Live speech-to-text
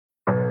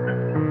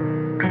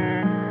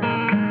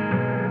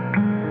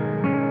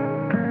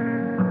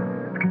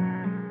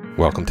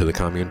Welcome to the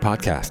Commune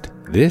Podcast.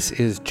 This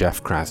is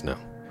Jeff Krasno.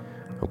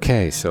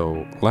 Okay,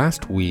 so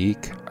last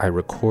week I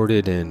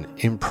recorded an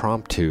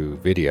impromptu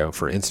video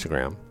for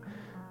Instagram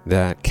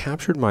that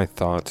captured my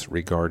thoughts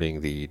regarding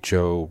the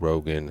Joe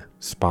Rogan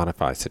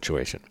Spotify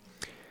situation.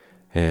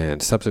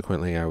 And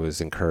subsequently I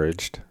was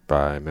encouraged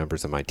by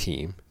members of my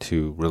team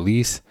to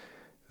release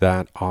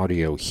that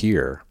audio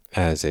here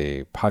as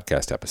a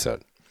podcast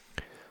episode.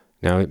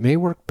 Now, it may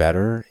work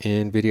better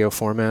in video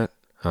format.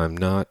 I'm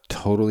not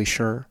totally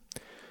sure.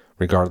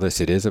 Regardless,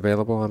 it is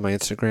available on my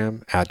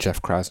Instagram, at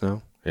Jeff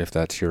Krasno, if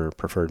that's your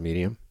preferred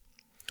medium.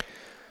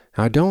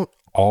 Now, I don't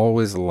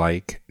always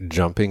like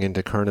jumping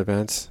into current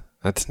events.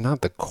 That's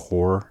not the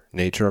core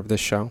nature of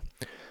this show.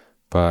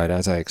 But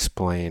as I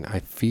explain, I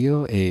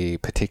feel a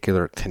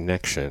particular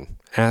connection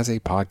as a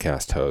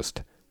podcast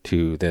host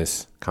to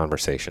this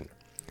conversation.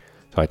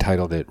 So I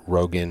titled it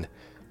Rogan,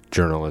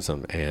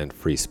 Journalism, and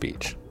Free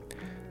Speech.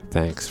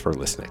 Thanks for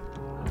listening.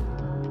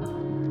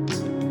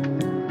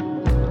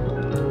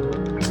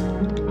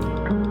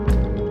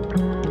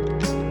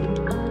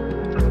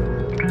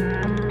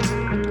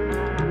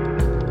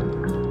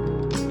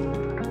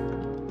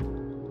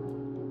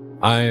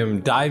 I am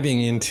diving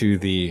into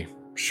the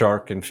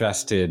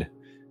shark-infested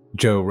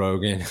Joe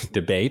Rogan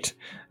debate,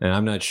 and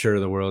I'm not sure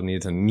the world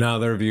needs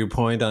another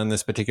viewpoint on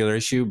this particular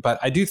issue, but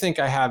I do think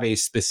I have a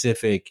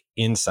specific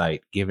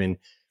insight given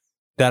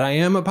that I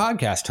am a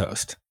podcast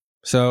host.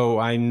 So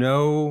I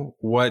know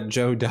what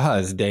Joe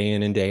does day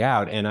in and day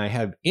out, and I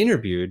have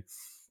interviewed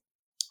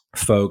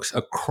folks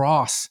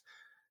across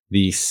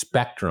the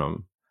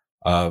spectrum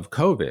of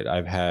COVID.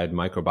 I've had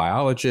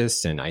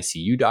microbiologists and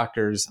ICU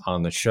doctors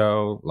on the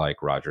show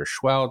like Roger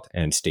Schwelt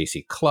and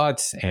Stacy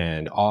Klutz,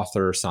 and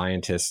author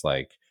scientists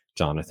like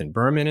Jonathan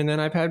Berman. And then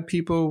I've had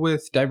people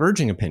with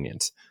diverging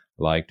opinions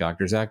like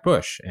Dr. Zach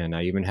Bush. And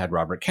I even had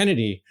Robert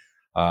Kennedy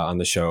on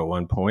the show at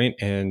one point.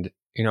 And,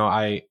 you know,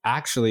 I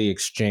actually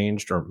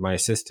exchanged, or my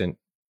assistant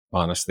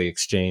honestly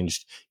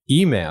exchanged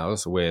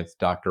emails with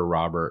Dr.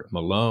 Robert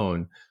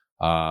Malone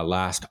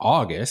last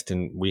August.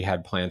 And we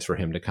had plans for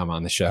him to come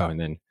on the show. And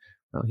then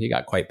he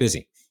got quite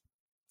busy.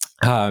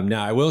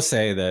 Now, I will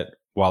say that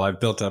while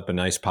I've built up a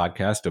nice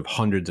podcast of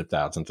hundreds of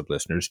thousands of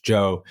listeners,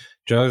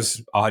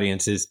 Joe's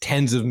audience is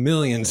tens of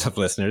millions of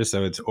listeners,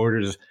 so it's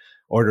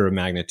order of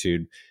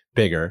magnitude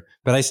bigger.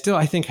 But I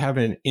think, have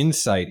an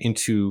insight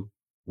into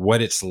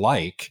what it's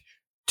like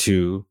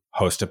to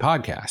host a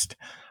podcast.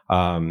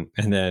 And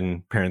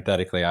then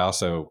parenthetically, I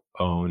also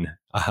own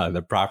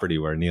the property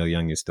where Neil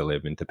Young used to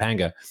live in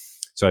Topanga.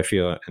 So I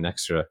feel an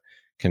extra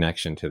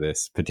connection to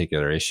this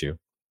particular issue.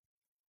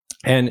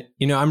 And,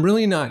 you know, I'm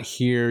really not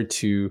here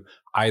to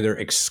either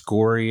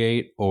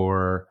excoriate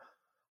or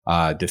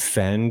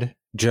defend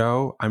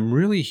Joe. I'm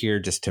really here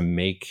just to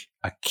make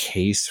a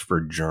case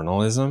for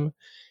journalism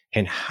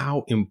and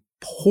how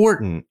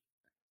important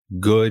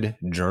good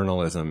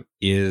journalism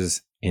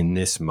is in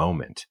this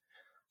moment.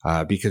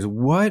 Because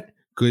what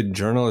good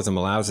journalism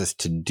allows us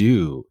to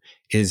do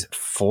is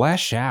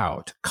flesh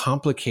out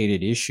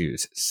complicated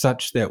issues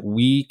such that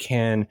we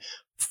can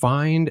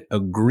find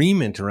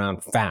agreement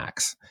around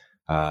facts.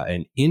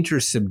 An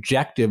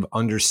intersubjective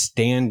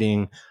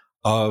understanding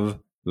of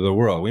the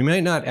world. We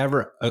might not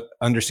ever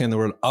understand the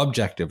world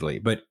objectively,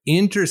 but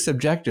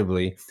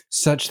intersubjectively,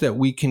 such that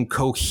we can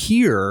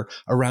cohere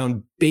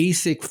around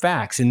basic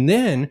facts. And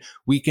then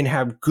we can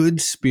have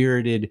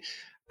good-spirited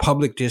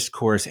public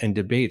discourse and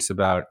debates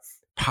about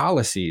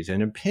policies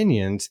and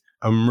opinions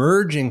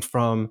emerging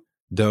from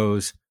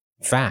those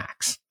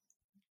facts.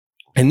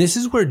 And this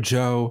is where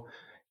Joe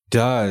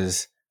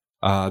does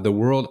the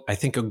world, I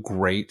think, a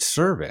great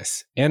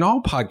service. And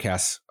all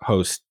podcast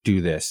hosts do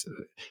this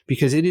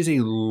because it is a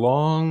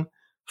long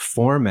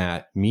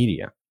format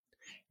media.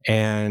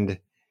 And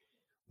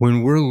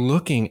when we're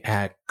looking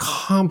at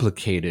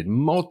complicated,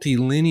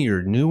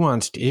 multilinear,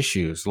 nuanced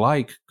issues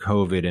like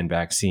COVID and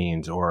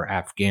vaccines, or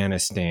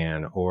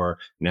Afghanistan, or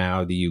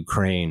now the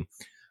Ukraine,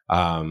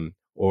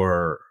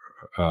 or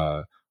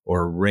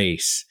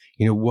race,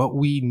 you know, what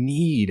we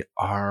need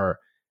are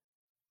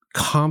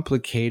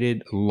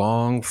complicated,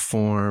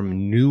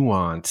 long-form,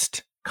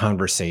 nuanced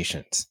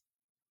conversations.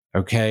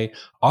 Okay?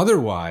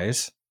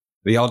 Otherwise,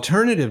 the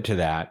alternative to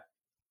that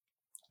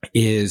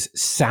is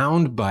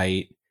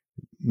soundbite,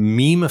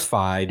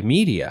 memeified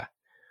media,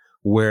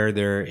 where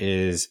there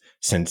is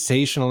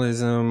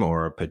sensationalism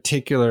or a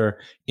particular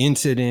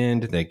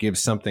incident that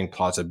gives something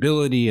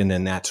plausibility, and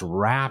then that's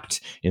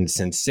wrapped in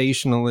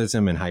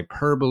sensationalism and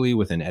hyperbole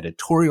with an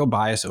editorial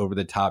bias over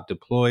the top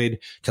deployed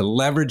to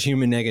leverage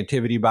human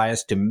negativity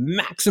bias to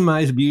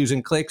maximize views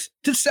and clicks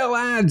to sell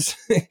ads.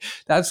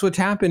 That's what's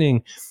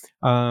happening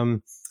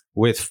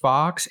with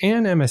Fox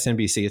and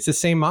MSNBC. It's the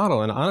same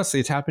model. And honestly,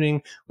 it's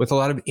happening with a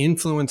lot of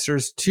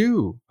influencers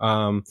too,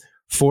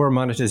 for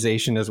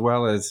monetization as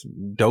well as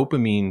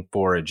dopamine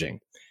foraging.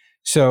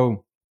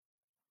 So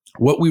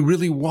what we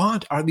really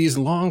want are these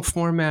long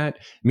format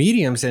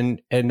mediums.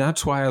 And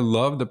that's why I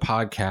love the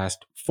podcast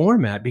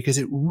format, because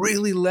it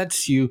really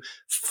lets you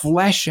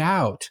flesh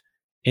out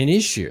an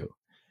issue.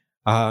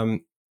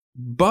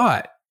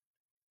 But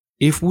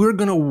if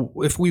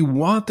we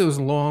want those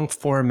long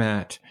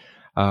format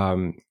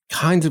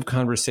kinds of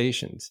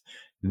conversations,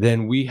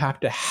 then we have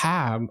to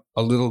have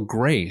a little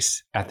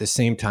grace at the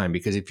same time.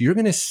 Because if you're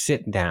going to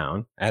sit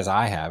down, as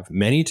I have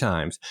many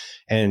times,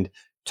 and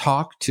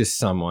talk to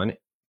someone,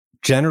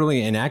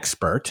 generally an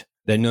expert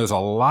that knows a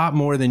lot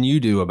more than you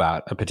do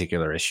about a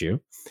particular issue,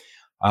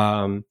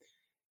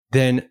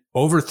 then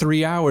over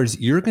 3 hours,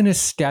 you're going to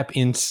step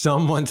in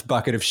someone's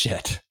bucket of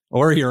shit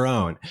or your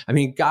own. I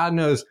mean, God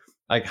knows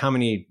like how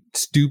many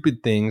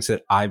stupid things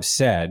that I've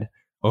said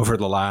over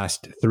the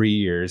last 3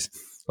 years.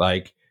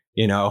 Like,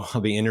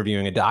 I'll be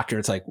interviewing a doctor.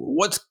 It's like,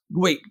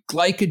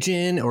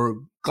 glycogen or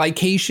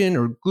glycation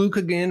or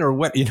glucagon or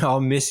what,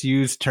 I'll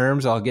misuse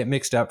terms. I'll get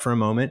mixed up for a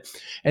moment.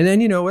 And then,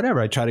 whatever,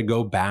 I try to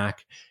go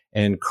back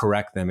and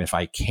correct them if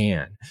I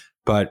can.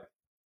 But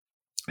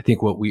I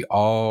think what we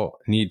all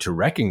need to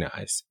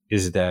recognize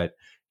is that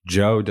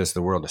Joe does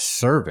the world a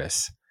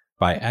service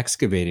by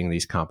excavating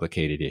these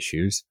complicated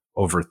issues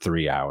over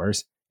 3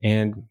 hours.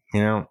 And,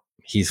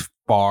 he's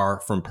far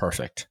from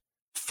perfect.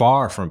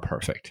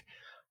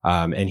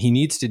 And he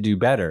needs to do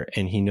better.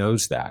 And he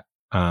knows that.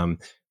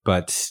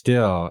 But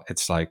still,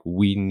 it's like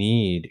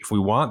if we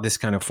want this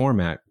kind of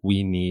format,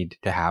 we need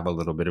to have a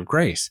little bit of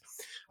grace.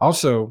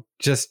 Also,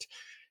 just,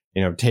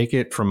 take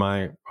it from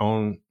my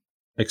own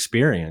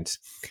experience.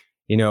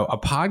 A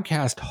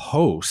podcast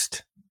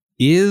host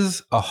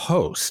is a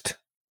host,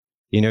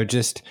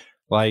 just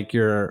like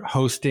you're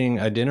hosting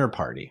a dinner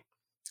party,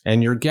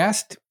 and your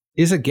guest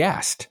is a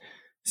guest.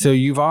 So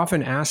you've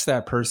often asked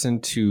that person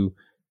to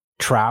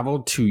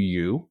travel to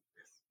you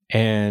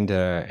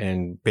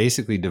and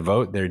basically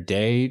devote their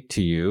day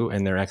to you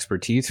and their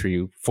expertise for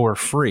you for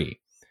free.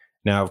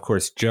 Now, of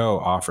course, Joe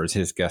offers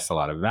his guests a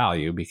lot of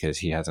value because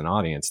he has an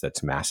audience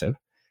that's massive,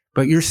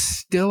 but you're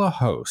still a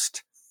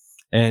host.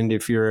 And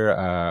if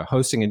you're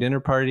hosting a dinner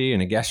party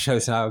and a guest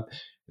shows up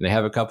and they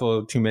have a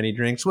couple too many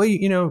drinks, well,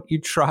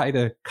 you try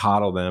to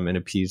coddle them and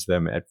appease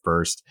them at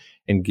first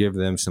and give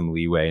them some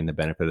leeway and the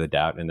benefit of the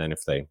doubt. And then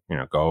if they,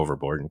 go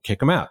overboard, and kick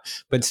them out.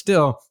 But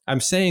still,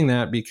 I'm saying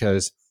that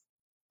because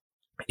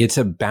it's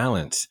a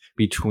balance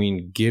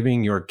between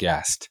giving your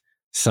guest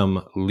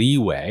some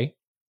leeway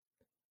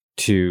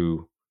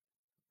to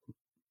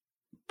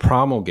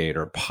promulgate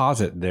or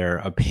posit their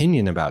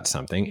opinion about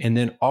something, and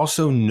then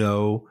also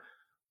know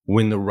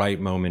when the right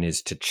moment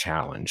is to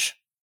challenge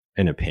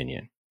an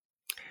opinion.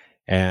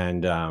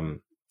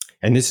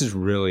 And this is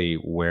really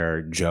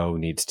where Joe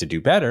needs to do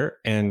better.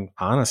 And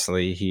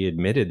honestly, he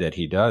admitted that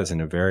he does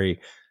in a very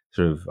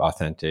sort of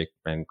authentic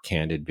and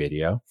candid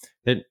video,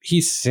 that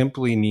he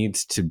simply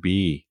needs to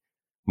be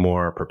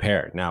more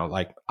prepared. Now,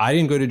 like, I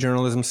didn't go to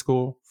journalism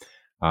school.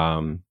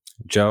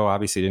 Joe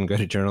obviously didn't go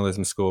to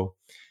journalism school.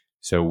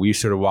 So we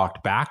sort of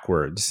walked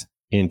backwards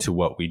into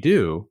what we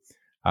do.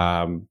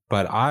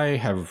 But I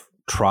have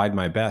tried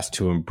my best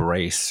to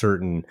embrace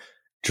certain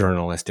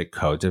journalistic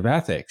codes of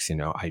ethics.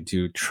 I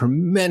do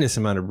tremendous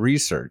amount of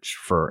research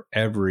for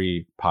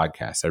every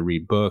podcast. I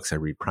read books, I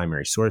read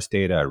primary source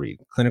data, I read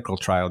clinical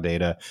trial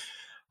data.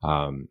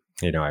 I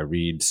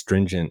read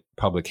stringent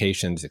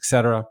publications,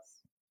 etc.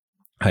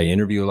 I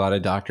interview a lot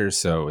of doctors,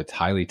 so it's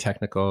highly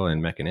technical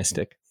and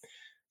mechanistic.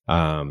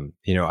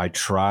 I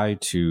try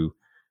to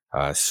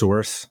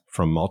source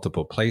from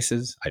multiple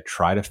places. I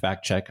try to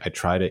fact check. I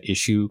try to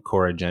issue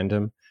core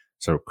agendum,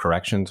 so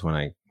corrections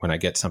when I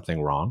get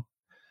something wrong.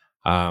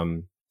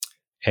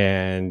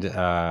 And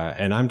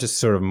I'm just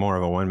sort of more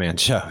of a one-man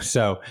show.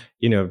 So,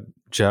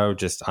 Joe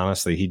just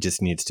honestly, he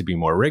just needs to be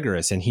more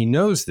rigorous, and he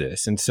knows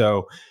this. And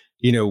so,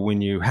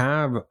 when you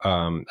have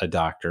a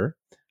doctor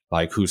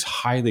like who's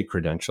highly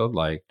credentialed,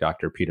 like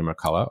Dr. Peter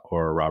McCullough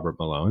or Robert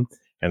Malone,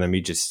 and let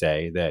me just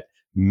say that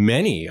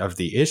many of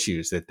the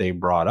issues that they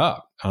brought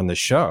up on the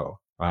show,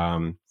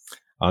 on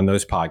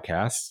those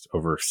podcasts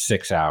over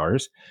 6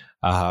 hours,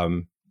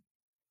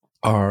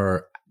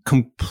 are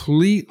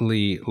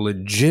completely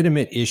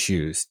legitimate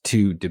issues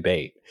to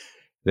debate.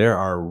 There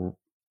are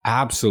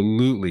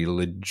absolutely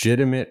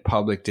legitimate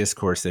public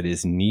discourse that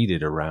is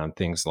needed around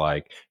things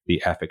like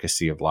the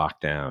efficacy of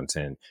lockdowns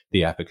and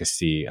the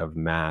efficacy of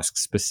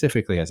masks,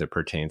 specifically as it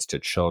pertains to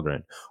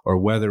children, or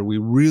whether we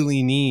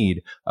really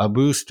need a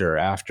booster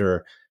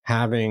after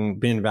having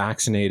been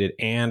vaccinated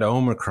and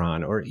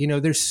Omicron, or,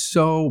 there's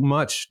so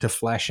much to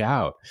flesh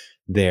out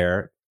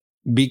there,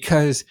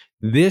 because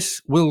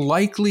this will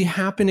likely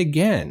happen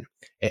again.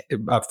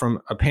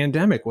 From a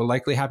pandemic will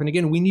likely happen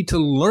again. We need to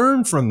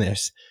learn from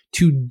this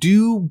to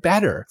do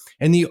better.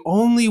 And the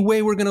only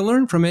way we're going to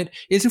learn from it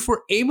is if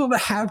we're able to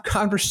have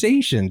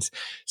conversations.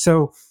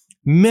 So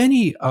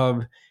many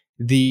of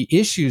the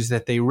issues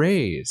that they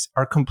raise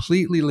are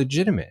completely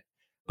legitimate.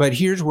 But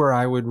here's where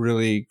I would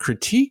really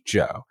critique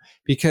Joe,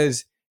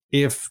 because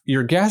if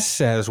your guest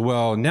says,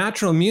 well,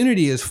 natural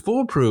immunity is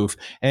foolproof,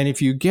 and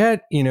if you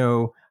get,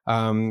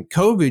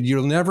 COVID,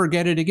 you'll never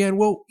get it again.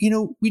 Well,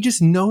 we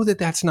just know that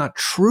that's not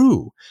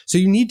true. So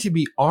you need to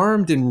be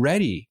armed and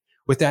ready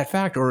with that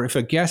fact. Or if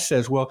a guest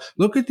says, well,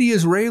 look at the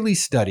Israeli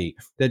study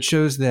that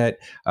shows that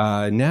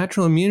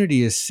natural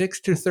immunity is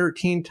 6 to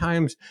 13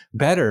 times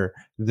better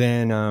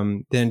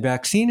than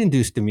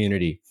vaccine-induced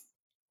immunity.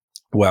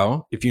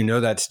 Well, if you know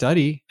that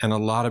study, and a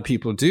lot of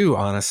people do,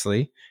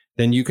 honestly,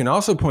 then you can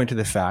also point to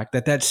the fact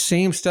that that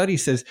same study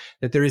says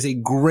that there is a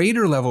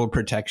greater level of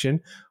protection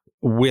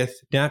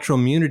with natural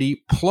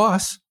immunity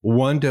plus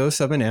one dose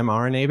of an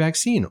mRNA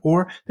vaccine.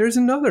 Or there's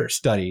another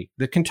study,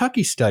 the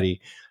Kentucky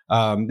study,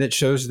 that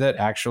shows that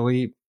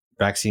actually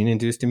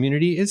vaccine-induced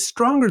immunity is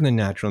stronger than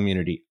natural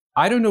immunity.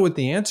 I don't know what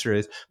the answer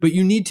is, but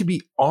you need to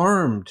be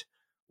armed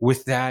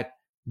with that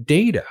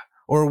data.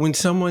 Or when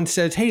someone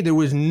says, hey, there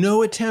was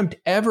no attempt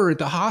ever at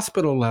the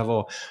hospital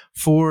level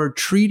for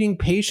treating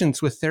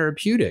patients with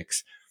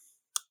therapeutics.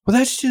 Well,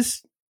 that's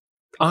just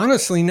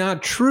honestly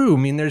not true. I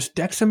mean, there's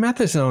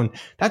dexamethasone.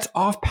 That's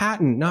off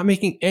patent, not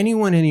making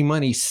anyone any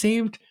money,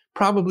 saved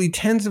probably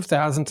tens of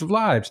thousands of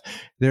lives.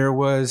 There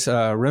was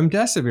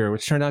remdesivir,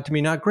 which turned out to be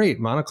not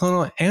great,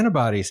 monoclonal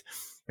antibodies.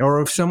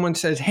 Or if someone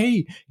says,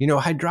 hey,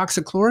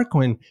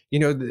 hydroxychloroquine,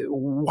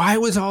 why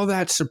was all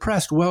that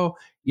suppressed? Well,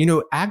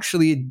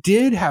 actually it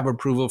did have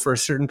approval for a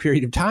certain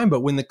period of time, but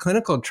when the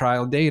clinical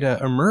trial data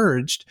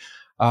emerged,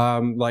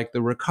 like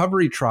the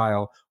recovery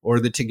trial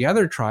or the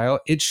Together trial,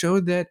 it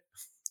showed that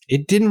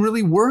it didn't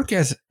really work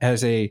as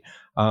a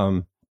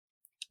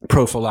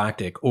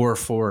prophylactic or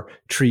for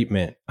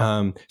treatment.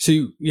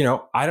 So,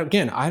 I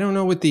don't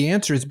know what the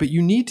answer is, but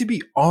you need to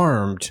be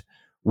armed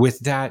with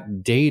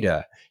that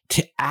data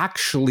to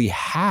actually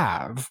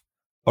have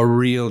a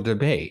real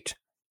debate.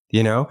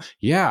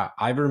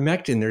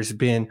 Ivermectin, there's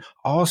been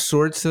all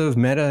sorts of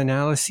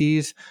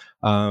meta-analyses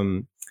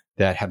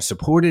that have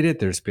supported it.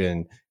 There's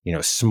been,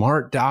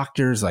 smart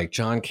doctors like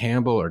John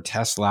Campbell or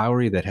Tess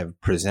Lowry that have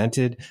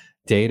presented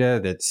data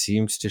that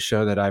seems to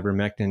show that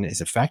ivermectin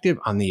is effective.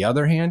 On the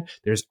other hand,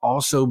 there's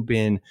also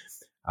been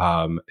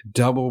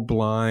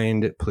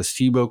double-blind,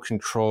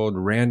 placebo-controlled,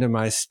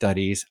 randomized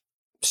studies,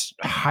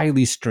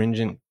 highly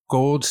stringent,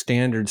 gold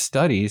standard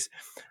studies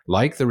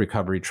like the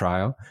recovery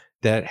trial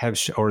that have,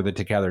 or the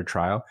Together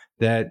trial,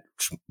 that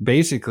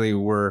basically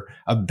were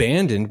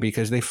abandoned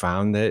because they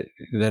found that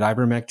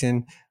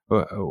ivermectin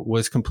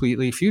was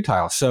completely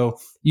futile. So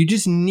you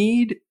just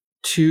need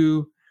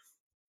to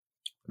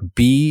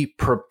be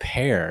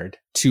prepared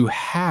to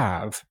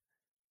have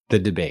the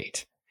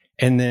debate,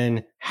 and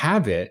then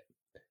have it,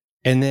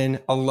 and then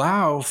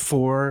allow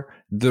for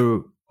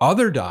the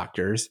other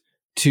doctors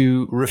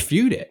to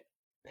refute it.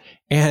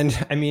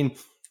 And I mean,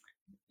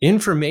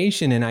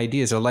 information and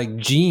ideas are like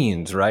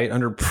genes, right?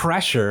 Under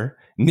pressure,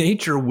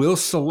 nature will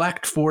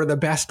select for the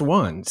best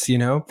ones,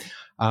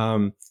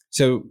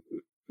 So,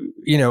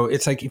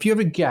 it's like if you have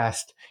a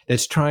guest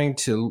that's trying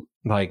to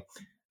like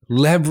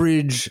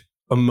leverage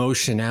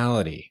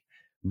emotionality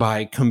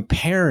by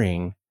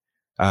comparing,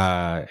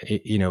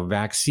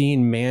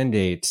 vaccine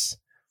mandates,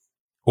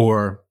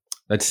 or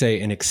let's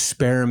say an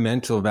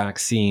experimental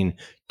vaccine,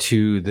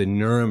 to the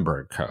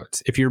Nuremberg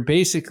codes. If you're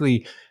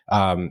basically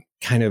kind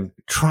of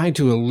trying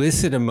to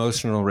elicit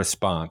emotional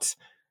response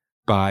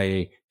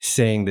by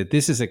saying that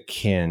this is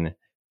akin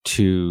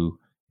to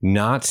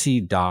Nazi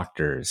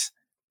doctors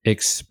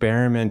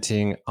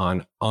experimenting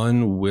on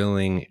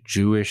unwilling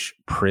Jewish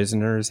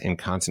prisoners in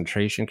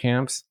concentration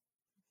camps,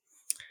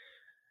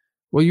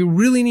 well, you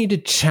really need to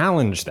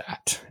challenge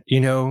that,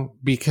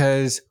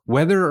 because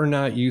whether or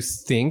not you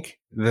think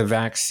the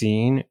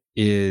vaccine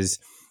is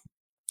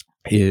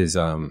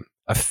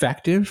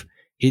effective,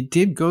 it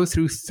did go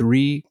through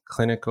 3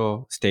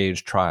 clinical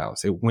stage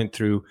trials. It went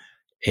through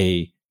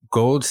a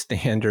gold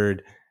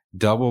standard,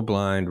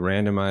 double-blind,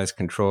 randomized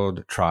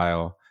controlled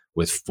trial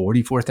with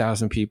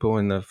 44,000 people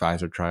in the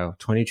Pfizer trial,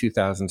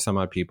 22,000 some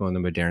odd people in the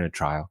Moderna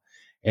trial.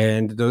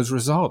 And those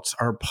results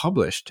are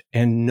published.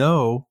 And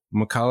no,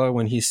 McCullough,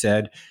 when he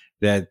said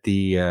that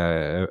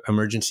the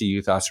emergency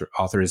use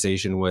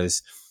authorization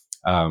was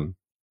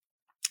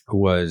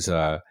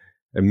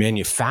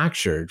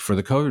manufactured for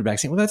the COVID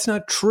vaccine, well, that's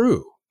not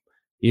true.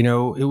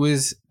 It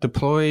was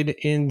deployed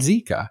in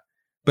Zika.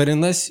 But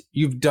unless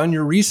you've done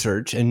your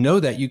research and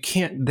know that, you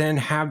can't then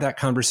have that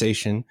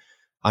conversation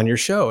on your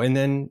show. And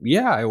then,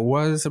 it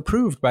was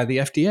approved by the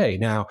FDA.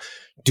 Now,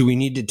 do we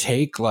need to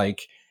take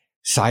like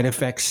side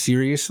effects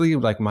seriously,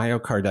 like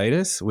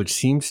myocarditis, which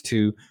seems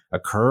to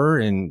occur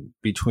in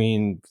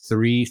between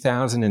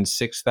 3,000 and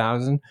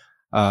 6,000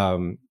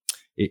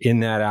 in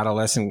that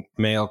adolescent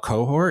male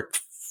cohort?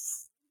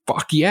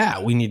 Fuck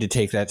yeah, we need to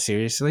take that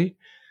seriously.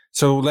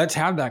 So let's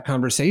have that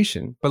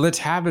conversation, but let's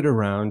have it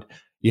around,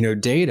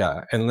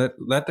 data, and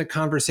let the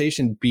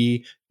conversation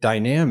be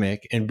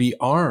dynamic and be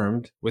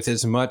armed with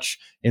as much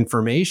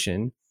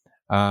information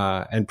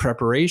and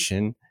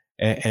preparation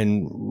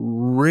and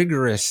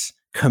rigorous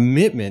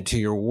commitment to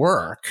your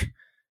work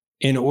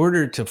in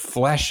order to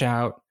flesh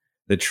out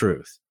the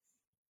truth.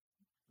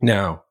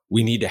 Now,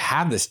 we need to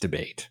have this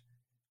debate,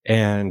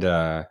 and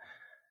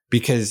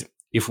because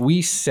if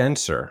we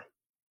censor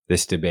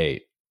this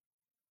debate,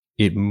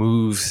 it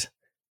moves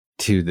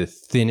to the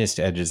thinnest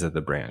edges of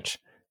the branch.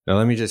 Now,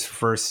 let me just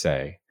first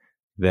say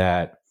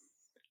that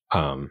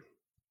the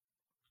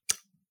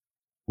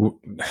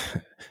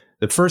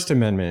First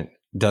Amendment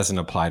doesn't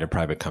apply to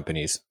private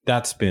companies.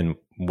 That's been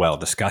well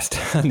discussed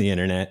on the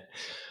internet.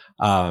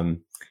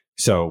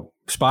 So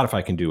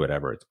Spotify can do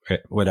whatever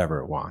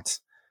it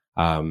wants.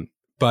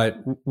 But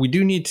we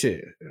do need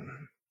to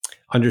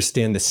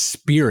understand the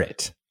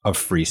spirit of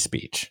free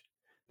speech.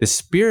 The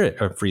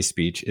spirit of free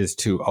speech is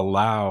to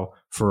allow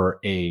for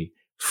a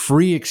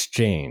free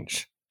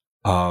exchange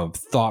of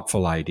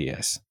thoughtful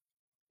ideas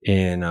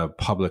in a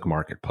public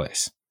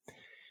marketplace.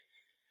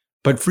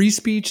 But free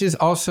speech is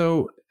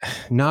also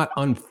not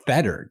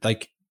unfettered.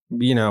 Like,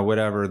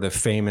 whatever the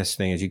famous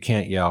thing is, you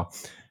can't yell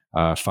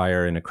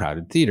fire in a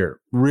crowded theater.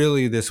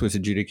 Really, this was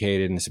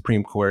adjudicated in the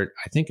Supreme Court.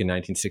 I think in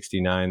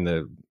 1969,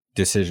 the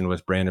decision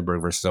was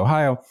Brandenburg versus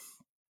Ohio,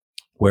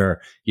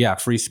 where,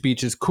 free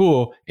speech is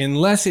cool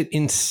unless it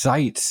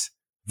incites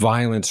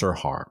violence or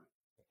harm.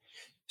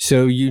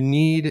 So you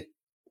need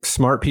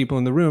smart people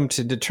in the room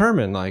to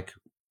determine, like,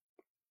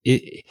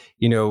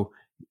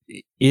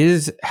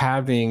 is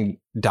having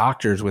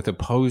doctors with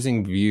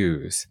opposing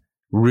views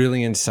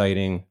really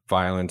inciting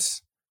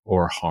violence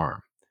or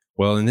harm?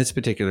 Well, in this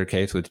particular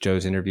case with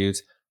Joe's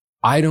interviews,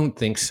 I don't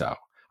think so.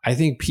 I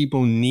think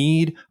people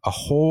need a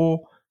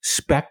whole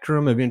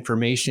spectrum of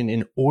information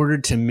in order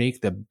to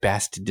make the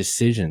best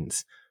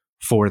decisions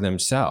for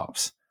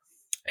themselves.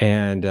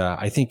 And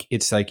I think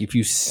it's like, if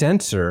you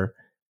censor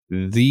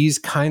these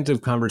kinds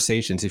of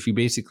conversations, if you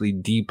basically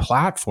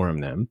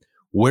deplatform them,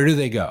 where do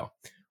they go?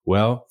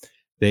 Well,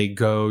 they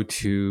go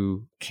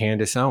to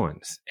Candace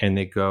Owens and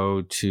they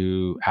go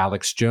to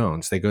Alex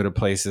Jones. They go to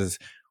places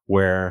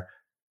where,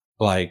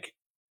 like,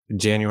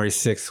 January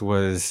 6th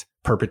was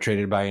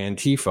perpetrated by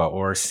Antifa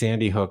or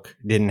Sandy Hook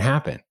didn't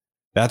happen.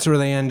 That's where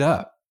they end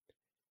up.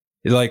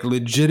 Like,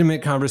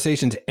 legitimate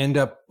conversations end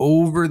up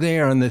over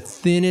there on the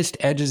thinnest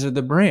edges of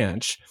the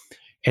branch.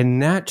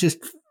 And that just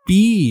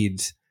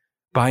feeds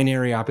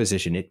binary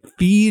opposition. It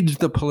feeds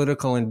the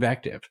political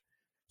invective.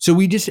 So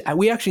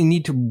we actually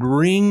need to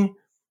bring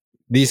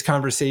these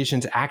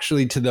conversations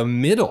actually to the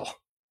middle,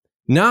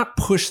 not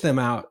push them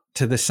out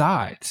to the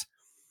sides.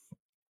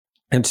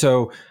 And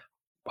so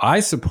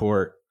I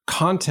support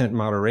content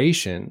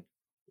moderation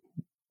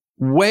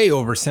way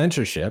over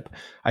censorship.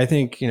 I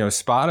think,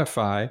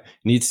 Spotify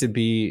needs to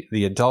be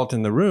the adult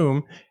in the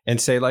room and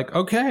say, like,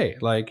 okay,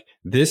 like,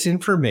 this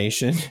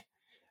information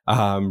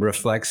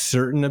reflects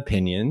certain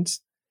opinions,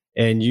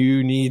 and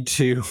you need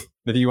to,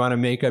 if you want to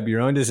make up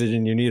your own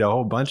decision, you need a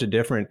whole bunch of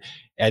different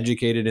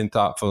educated and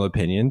thoughtful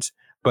opinions.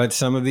 But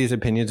some of these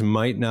opinions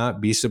might not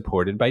be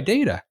supported by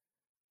data.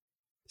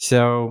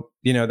 So,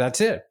 that's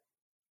it.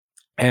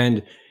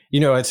 And,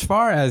 as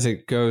far as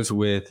it goes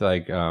with,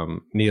 like,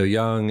 Neil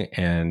Young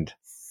and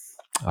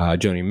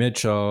Joni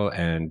Mitchell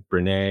and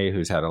Brené,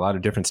 who's had a lot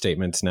of different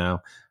statements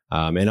now,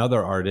 and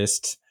other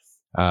artists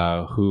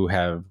who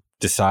have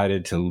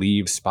decided to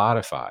leave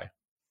Spotify,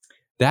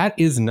 that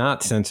is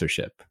not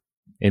censorship,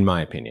 in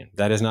my opinion.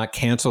 That is not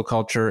cancel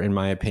culture, in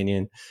my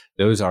opinion.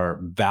 Those are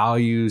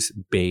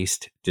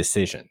values-based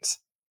decisions.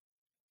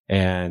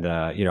 And,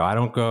 I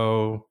don't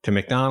go to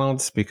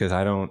McDonald's because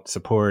I don't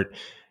support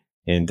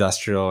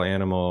industrial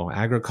animal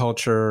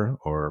agriculture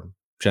or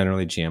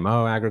generally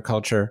GMO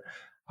agriculture.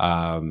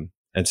 And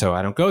so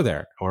I don't go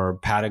there. Or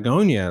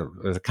Patagonia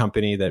is a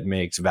company that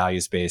makes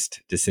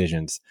values-based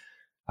decisions.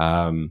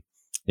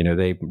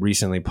 They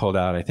recently pulled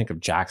out, I think, of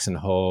Jackson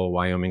Hole,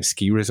 Wyoming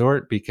ski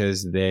resort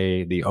because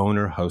the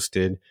owner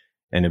hosted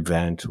an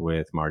event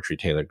with Marjorie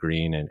Taylor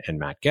Greene and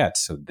Matt Gaetz.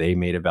 So they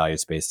made a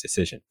values-based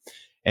decision.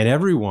 And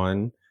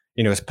everyone,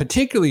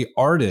 particularly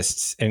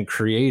artists and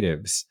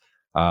creatives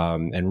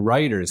and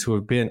writers who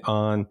have been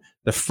on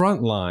the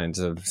front lines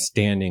of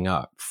standing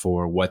up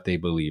for what they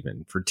believe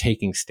in, for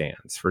taking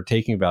stands, for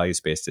taking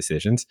values-based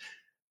decisions,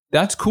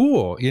 that's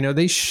cool.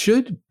 They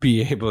should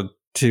be able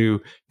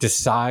to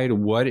decide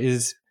what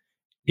is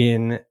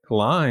in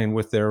line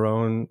with their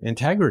own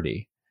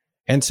integrity.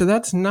 And so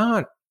that's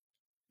not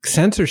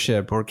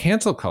censorship or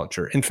cancel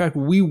culture. In fact,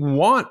 we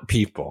want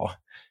people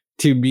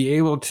to be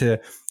able to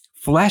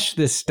flesh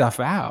this stuff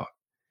out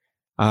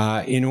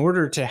in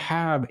order to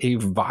have a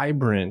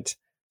vibrant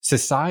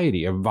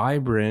society, a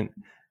vibrant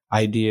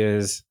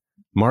ideas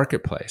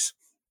marketplace.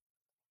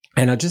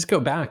 And I'll just go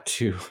back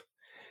to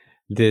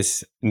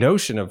this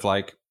notion of,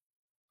 like,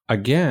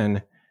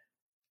 again,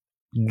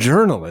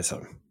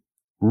 journalism,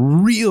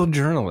 real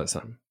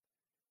journalism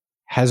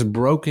has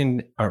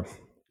broken, or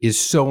is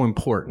so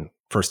important,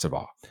 first of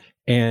all.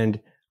 And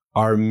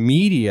our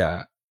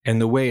media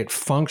and the way it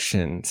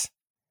functions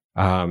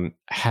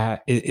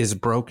is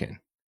broken.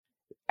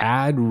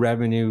 Ad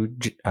revenue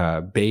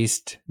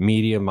based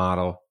media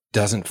model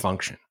doesn't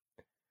function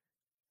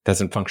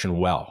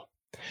well.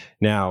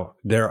 Now,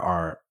 there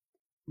are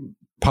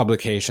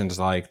publications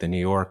like the New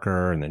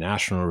Yorker and the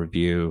National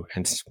Review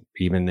and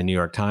even the New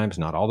York Times,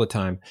 not all the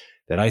time,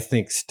 that I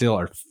think still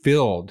are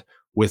filled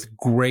with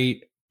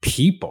great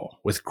people,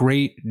 with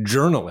great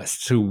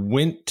journalists who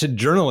went to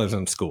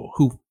journalism school,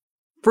 who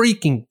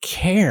freaking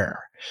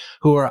care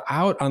who are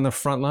out on the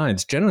front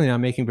lines, generally not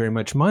making very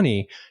much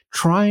money,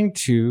 trying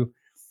to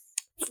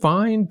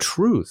find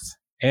truth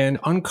and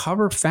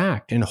uncover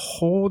fact and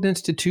hold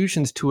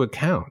institutions to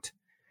account.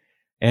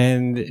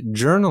 And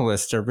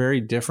journalists are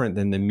very different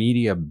than the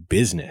media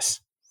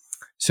business.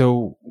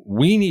 So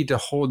we need to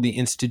hold the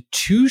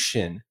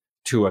institution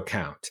to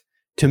account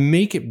to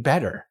make it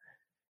better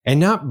and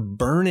not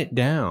burn it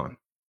down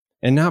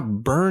and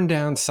not burn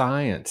down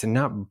science and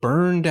not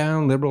burn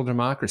down liberal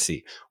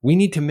democracy. We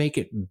need to make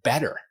it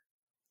better.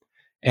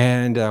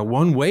 And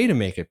one way to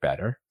make it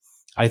better,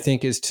 I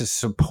think, is to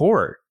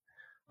support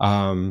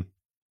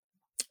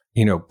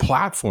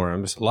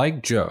platforms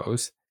like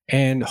Joe's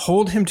and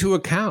hold him to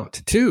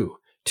account too,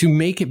 to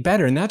make it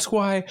better. And that's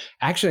why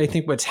actually I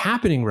think what's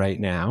happening right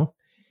now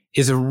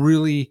is a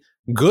really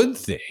good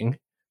thing,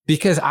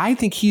 because I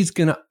think he's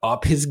going to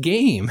up his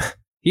game.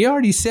 He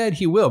already said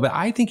he will, but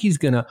I think he's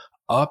going to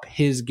up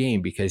his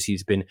game because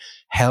he's been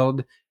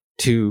held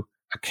to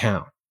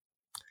account.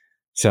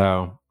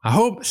 So I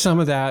hope some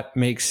of that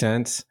makes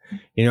sense.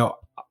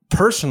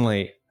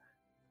 Personally,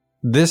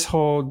 this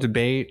whole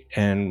debate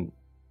and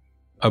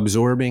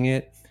absorbing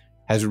it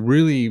has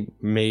really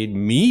made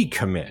me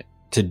commit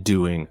to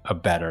doing a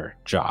better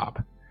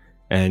job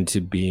and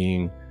to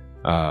being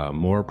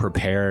more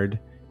prepared,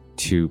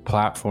 to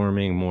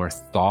platforming more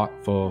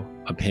thoughtful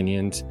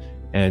opinions,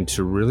 and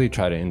to really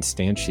try to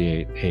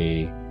instantiate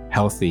a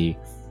healthy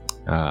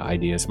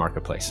ideas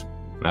marketplace.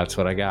 That's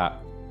what I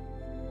got.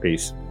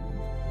 Peace.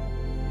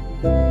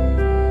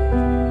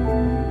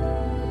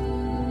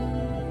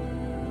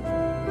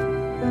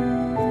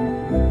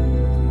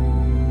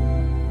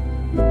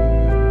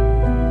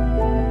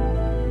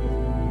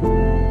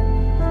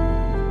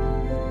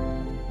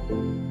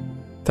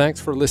 Thanks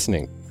for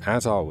listening.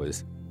 As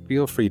always,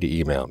 feel free to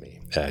email me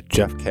at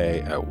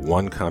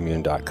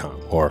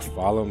jeffk@onecommune.com or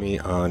follow me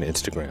on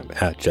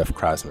Instagram at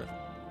jeffkrasner.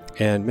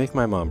 And make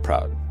my mom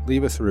proud.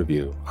 Leave us a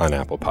review on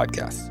Apple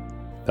Podcasts.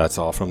 That's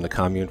all from the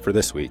Commune for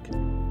this week.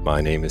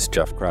 My name is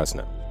Jeff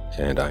Krasner,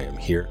 and I am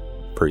here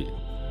for you.